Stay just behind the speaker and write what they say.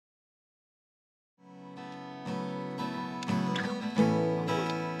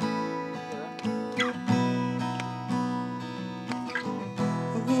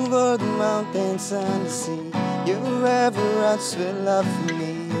over the mountains and the sea. Your reverence will love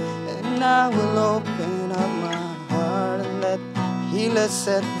me, and I will open up my heart and let Healer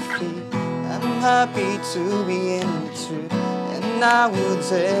set me free. I'm happy to be in the truth, and I will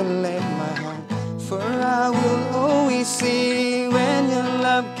let my heart, for I will always see when your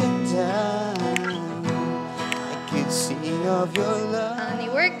love came down. I could sing of your love. They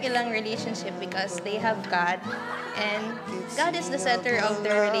work ilang relationship because they have God, and God is the center of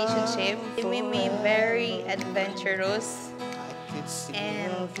their relationship. They may be very adventurous,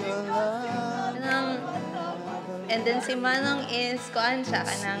 and then si Manong is kuan siya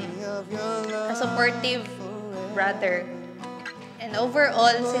kanang a supportive brother. And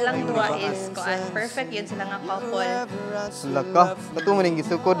overall, silang dua is kuan perfect yun sila nga couple. Laka, bato man yung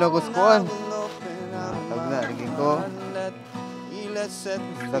gisukod na kuskuan. Tag na, riging ko.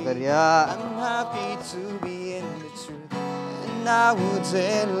 Sakarya. I'm happy to be in the truth, and I would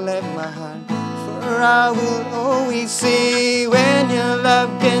let my heart, for I will always see when your love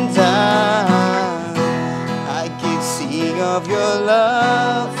can down. I could sing of your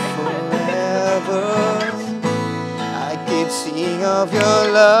love forever. I could sing of your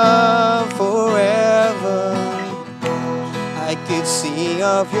love forever. I could sing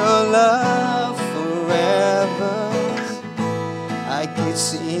of your love forever. I could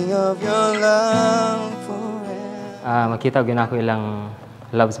sing of your love forever. Makita ko ako ilang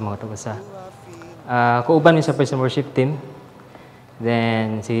love sa mga tugusa. Kuuban mi sa praise and worship team.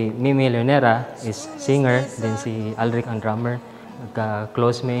 Then si Alric Leonera is singer. Then si Alric ang drummer.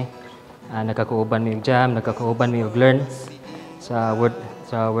 Nagka-close mi. Nagkakuuban mi og jam, nagkakuuban mi og learn sa word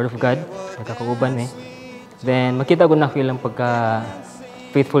of God. Nagkakuuban mi. Then makita ko na ako ilang pagka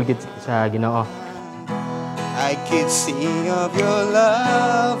faithful gid sa Ginoo. I could sing of your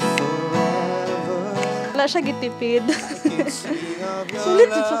love forever. Wala siya gitipid. Sulit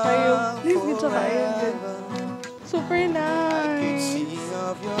dito kayo. Please dito kayo. Super nice. I could sing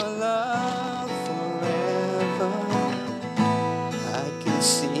of your love forever. I could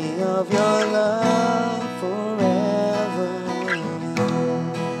sing of your love forever.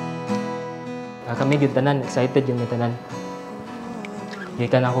 Kami gyud tanan, excited yung tanan.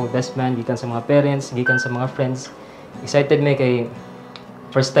 Gikan ako best man, gikan sa mga parents, gikan sa mga friends. Excited me kay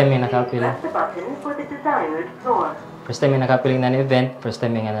first time may nakapil. First time may nakapiling na event, first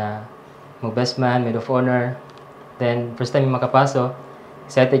time may nga na mag best man, maid of honor. Then first time may makapaso,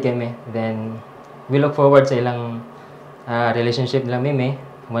 excited kami. Then we look forward sa ilang relationship nila Mimi.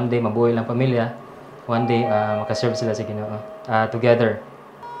 One day mabuhay lang pamilya. One day makaserve sila sa Ginoo together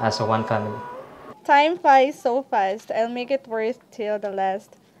as one family. Time flies so fast. I'll make it worth till the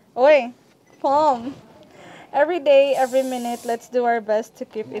last. Oy, Palm. Every day, every minute, let's do our best to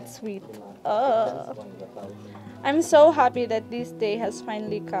keep it sweet. I'm so happy that this day has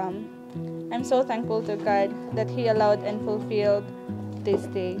finally come. I'm so thankful to God that He allowed and fulfilled this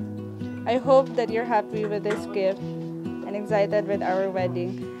day. I hope that you're happy with this gift and excited with our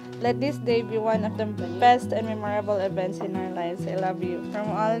wedding. Let this day be one of the best and memorable events in our lives. I love you. From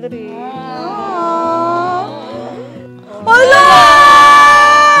Alric. Hola!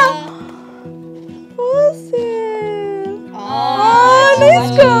 Pusil! Oh, nice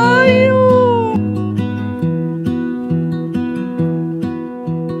kayo!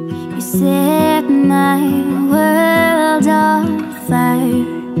 You set my world on fire.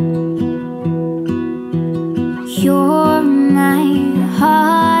 You're my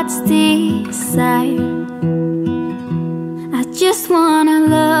heart's desire. I just wanna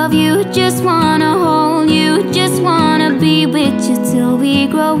love you, just wanna hold you, just wanna be with you till we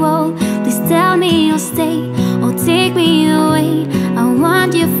grow old. Please tell me you'll stay or take me away. I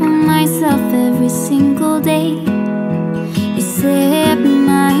want you for myself every single day. You set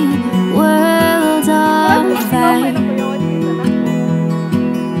my world on fire.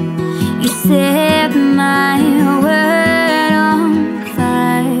 You set my world on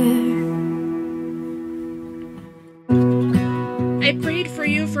fire. I prayed for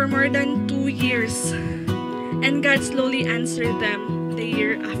you for more than 2 years, and God slowly answered them the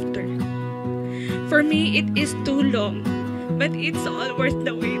year after. For me, it is too long, but it's all worth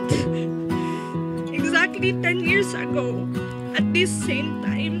the wait. Exactly 10 years ago, at this same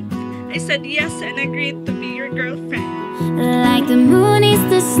time, I said yes and agreed to be your girlfriend. Like the moon is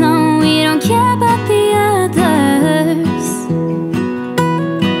the snow, we don't care about the others.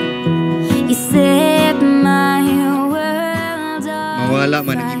 You set my world on Mawala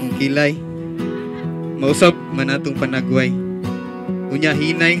man ang imong kilay. Mausap man atong panagway. Unya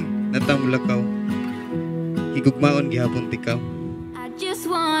hinay natamulakaw. Higugmaon gihapon tikaw. I just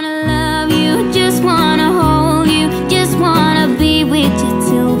wanna love you, just wanna hold you, just wanna be with you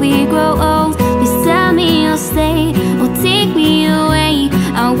till we grow old. Please tell me you'll stay or take me away.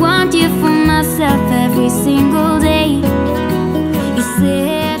 I want you for myself every single day. You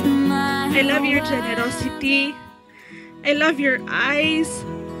said I love your generosity. I love your eyes.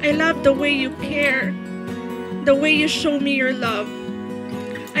 I love the way you care. The way you show me your love.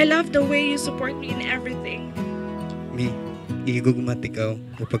 I love the way you support me in everything. Mi, igugmat ikaw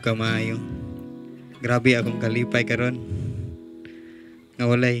o pagkamaayo. Grabe akong kalipay karon. Nga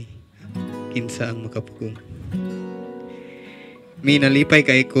walay kinsa ang makapugong. Mi, nalipay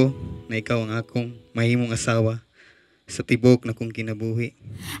kay ko na ikaw ang akong mahimong asawa sa tibok na kong kinabuhi.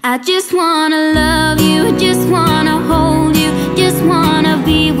 I just wanna love you, just wanna hold you, just wanna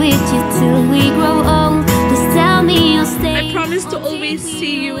be with you till we grow old. Just tell me you'll stay. I promise to always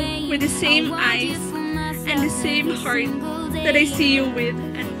see you with the same eyes and the same heart that I see you with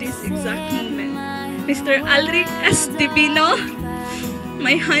at this exact moment. Mr. Alric S. Divino,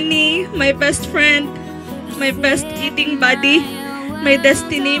 my honey, my best friend, my best eating buddy, my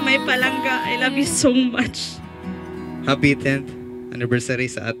destiny, my palangga, I love you so much. Happy 10th anniversary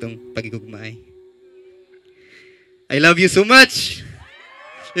sa atong pagigugmaay. I love you so much!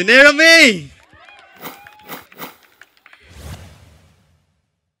 Leonera May!